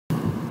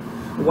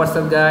What's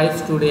up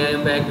guys, today I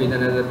am back with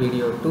another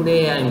video.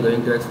 Today I am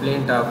going to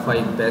explain top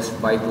 5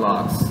 best bike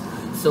locks.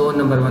 So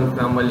number 1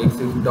 from Malix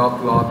is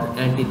Dock Lock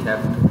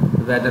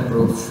Anti-Theft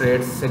Weatherproof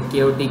Straight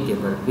Security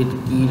Cable with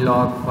Key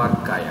Lock for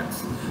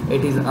Kayaks.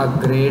 It is a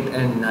great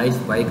and nice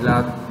bike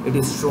lock. It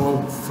is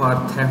strong for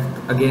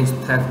against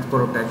theft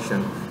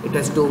protection. It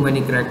has too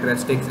many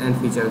characteristics and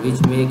features which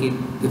make it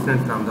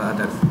different from the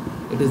others.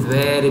 It is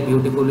very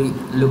beautifully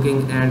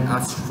looking and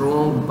a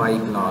strong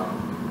bike lock.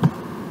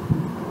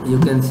 You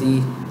can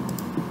see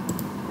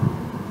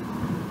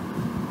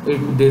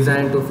it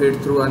designed to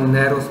fit through a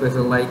narrow space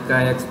like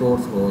kayak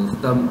sports holes.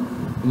 The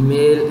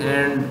male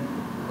end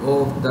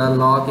of the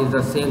lock is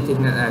the same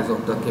thickness as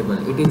of the cable.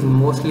 It is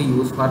mostly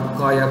used for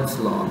kayaks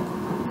lock.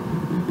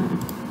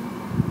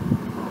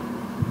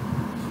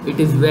 It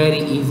is very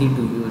easy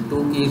to use.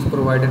 2 keys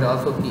provided,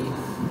 also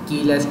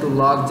keyless to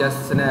lock,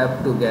 just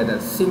snap together.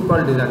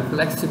 Simple design,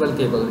 flexible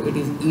cable. It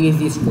is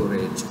easy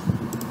storage.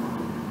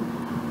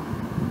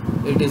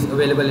 It is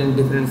available in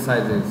different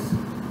sizes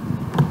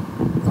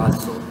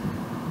also.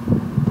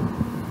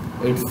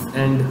 Its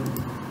end,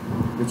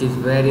 which is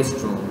very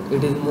strong.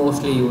 It is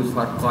mostly used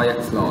for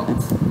kayak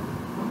locks.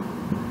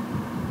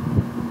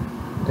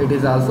 It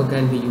is also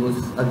can be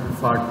used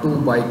for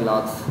 2 bike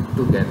locks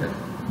together.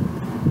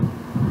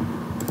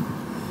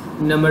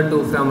 Number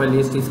 2 from my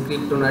list is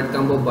Kryptonite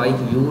Combo Bike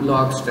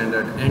U-Lock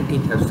Standard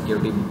Anti-Theft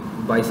Security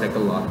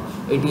Bicycle Lock.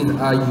 It is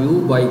a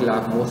U bike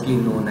lock, mostly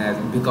known as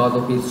because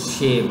of its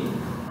shape.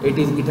 It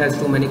has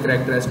too many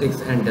characteristics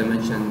and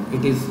dimension.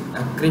 It is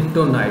a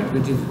Kryptonite,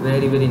 which is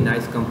very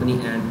nice company,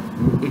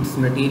 and its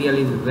material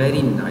is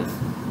very nice.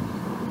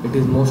 It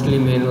is mostly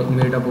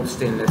made up of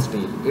stainless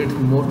steel. It's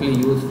mostly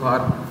used for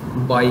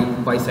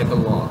bicycle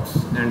locks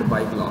and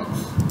bike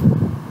locks.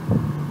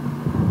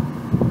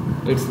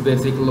 Its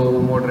basic,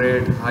 low,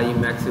 moderate, high,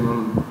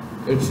 maximum.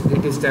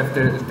 It is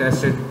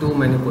tested too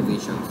many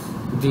positions.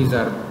 These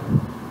are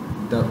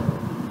the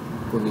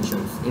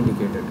positions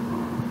indicated.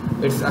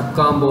 It's a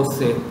combo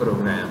safe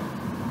program.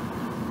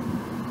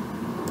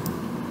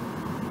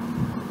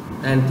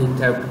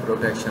 Anti-theft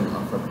protection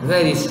offer.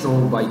 Very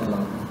strong bike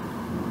lock.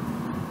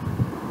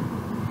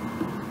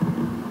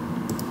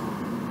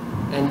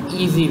 An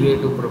easy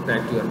way to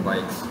protect your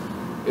bikes.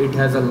 It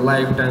has a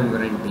lifetime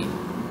warranty,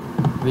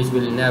 which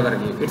will never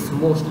give. It's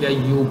mostly a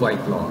U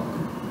bike lock.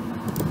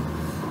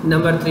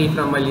 Number 3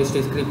 from my list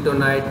is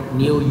Kryptonite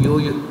New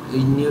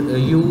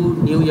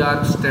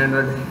York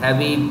Standard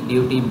Heavy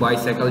Duty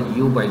Bicycle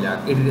U bike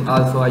lock. It is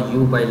also a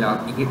U bike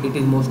lock. It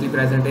is mostly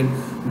present in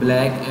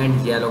black and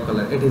yellow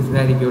color. It is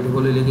very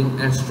beautifully looking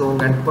and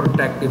strong and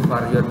protective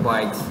for your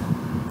bikes.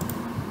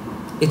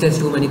 It has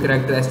too many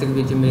characteristics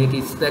which make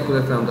it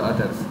spectacular from the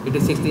others. It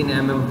is 16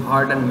 mm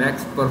hard and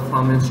max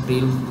performance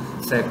steel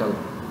cycle.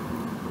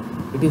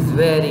 It is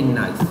very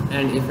nice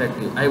and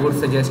effective. I would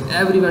suggest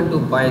everyone to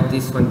buy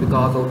this one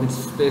because of its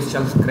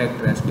special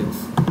characteristics.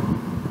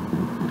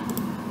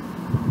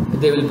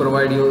 They will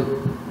provide you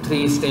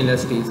 3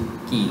 stainless steel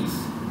keys.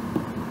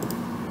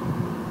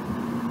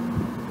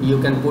 You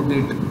can put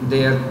it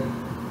there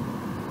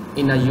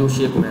in a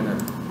U-shaped manner.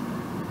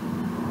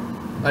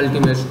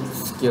 Ultimate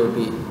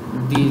security.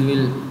 These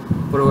will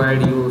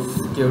provide you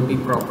security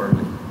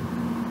properly.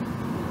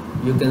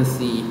 You can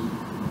see.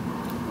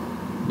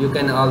 You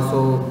can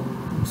also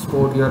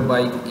sport your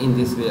bike in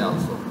this way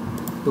also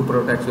to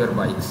protect your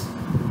bikes.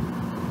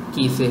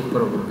 Key safe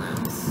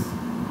programs.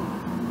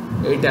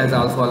 It has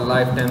also a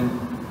lifetime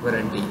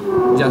warranty,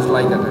 just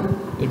like other.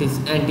 It is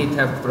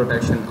anti-theft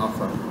protection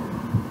offer.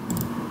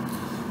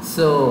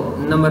 So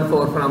number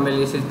 4 from my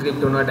list is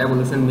Kryptonite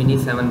Evolution Mini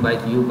 7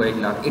 Bike U bike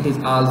lock. It is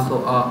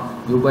also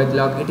a U bike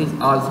lock. It is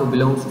also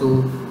belongs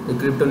to the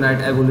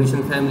Kryptonite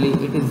Evolution family.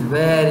 It is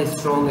very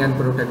strong and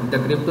protected. The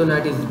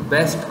Kryptonite is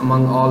best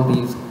among all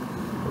these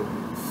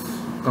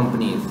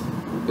companies.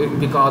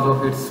 Because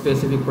of its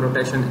specific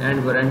protection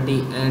and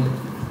warranty, and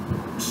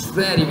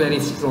very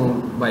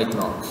strong bike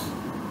locks.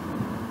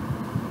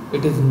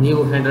 It is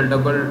new handle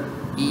double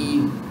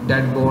E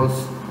dead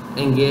bolts,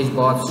 engage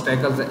both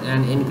stackles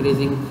and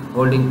increasing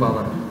holding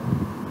power.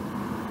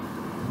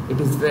 It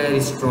is very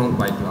strong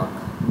bike lock.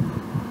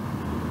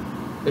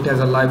 It has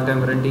a lifetime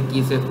warranty.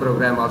 Key safe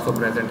program also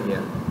present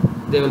here.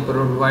 They will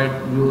provide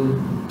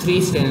you 3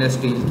 stainless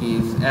steel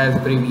keys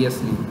as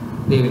previously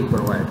they will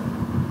provide.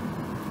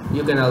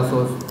 You can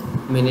also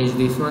manage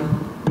this one.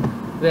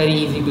 Very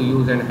easy to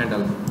use and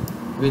handle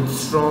with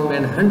strong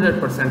and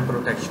 100%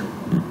 protection.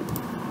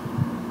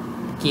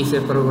 Key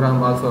safe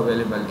program also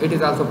available. It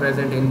is also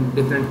present in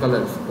different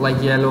colors like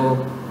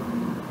yellow,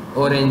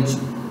 orange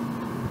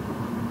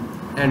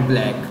and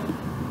black.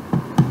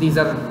 These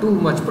are too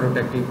much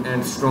protective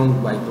and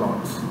strong bike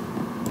locks.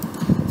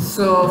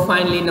 So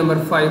finally number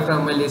 5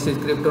 from my list is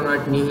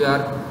Kryptonite New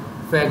York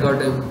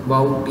Fagot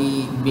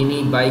Bouty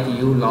Mini Bike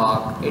U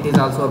lock. It is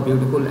also a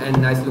beautiful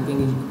and nice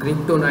looking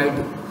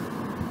Kryptonite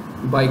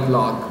bike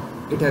lock.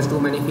 It has too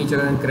many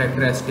features and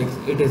characteristics.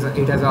 It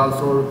has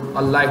also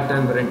a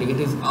lifetime warranty. It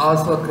is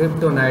also a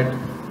Kryptonite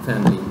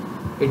family.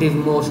 It is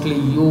mostly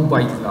U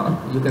bike lock.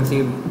 You can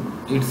see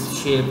its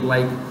shape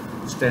like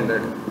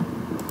standard.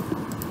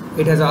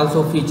 It has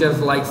also features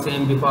like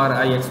same before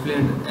I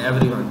explained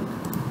everyone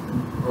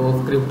of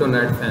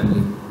Kryptonite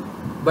family,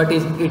 but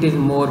it is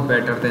more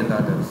better than the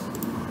others.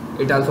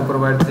 It also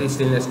provides 3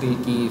 stainless steel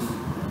keys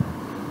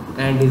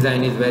and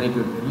design is very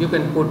beautiful. You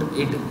can put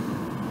it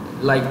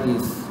like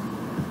this.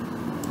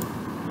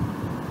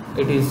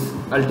 It is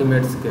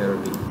ultimate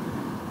security.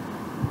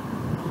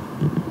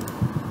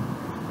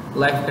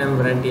 Lifetime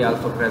warranty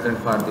also present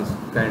for this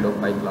kind of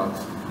bike locks.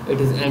 It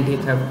is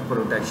anti-theft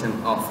protection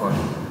offered.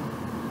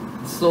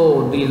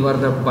 So these were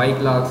the bike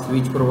locks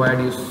which provide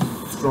you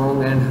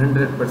strong and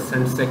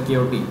 100%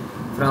 security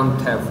from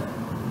theft.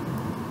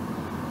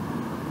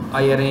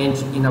 I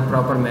arranged in a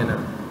proper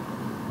manner.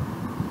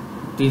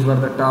 These were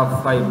the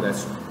top 5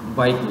 best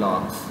bike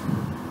locks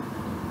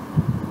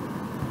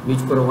which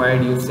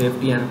provide you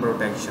safety and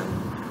protection.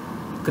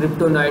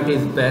 Kryptonite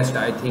is best,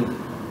 I think,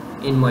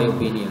 in my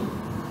opinion.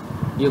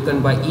 You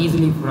can buy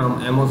easily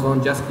from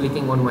Amazon just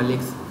clicking on my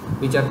links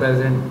which are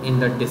present in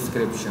the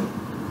description.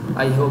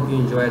 I hope you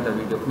enjoyed the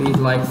video. Please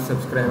like,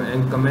 subscribe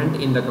and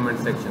comment in the comment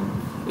section.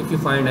 If you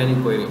find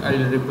any query, I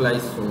will reply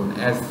soon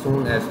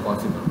as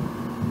possible.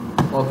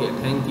 Okay,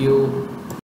 thank you.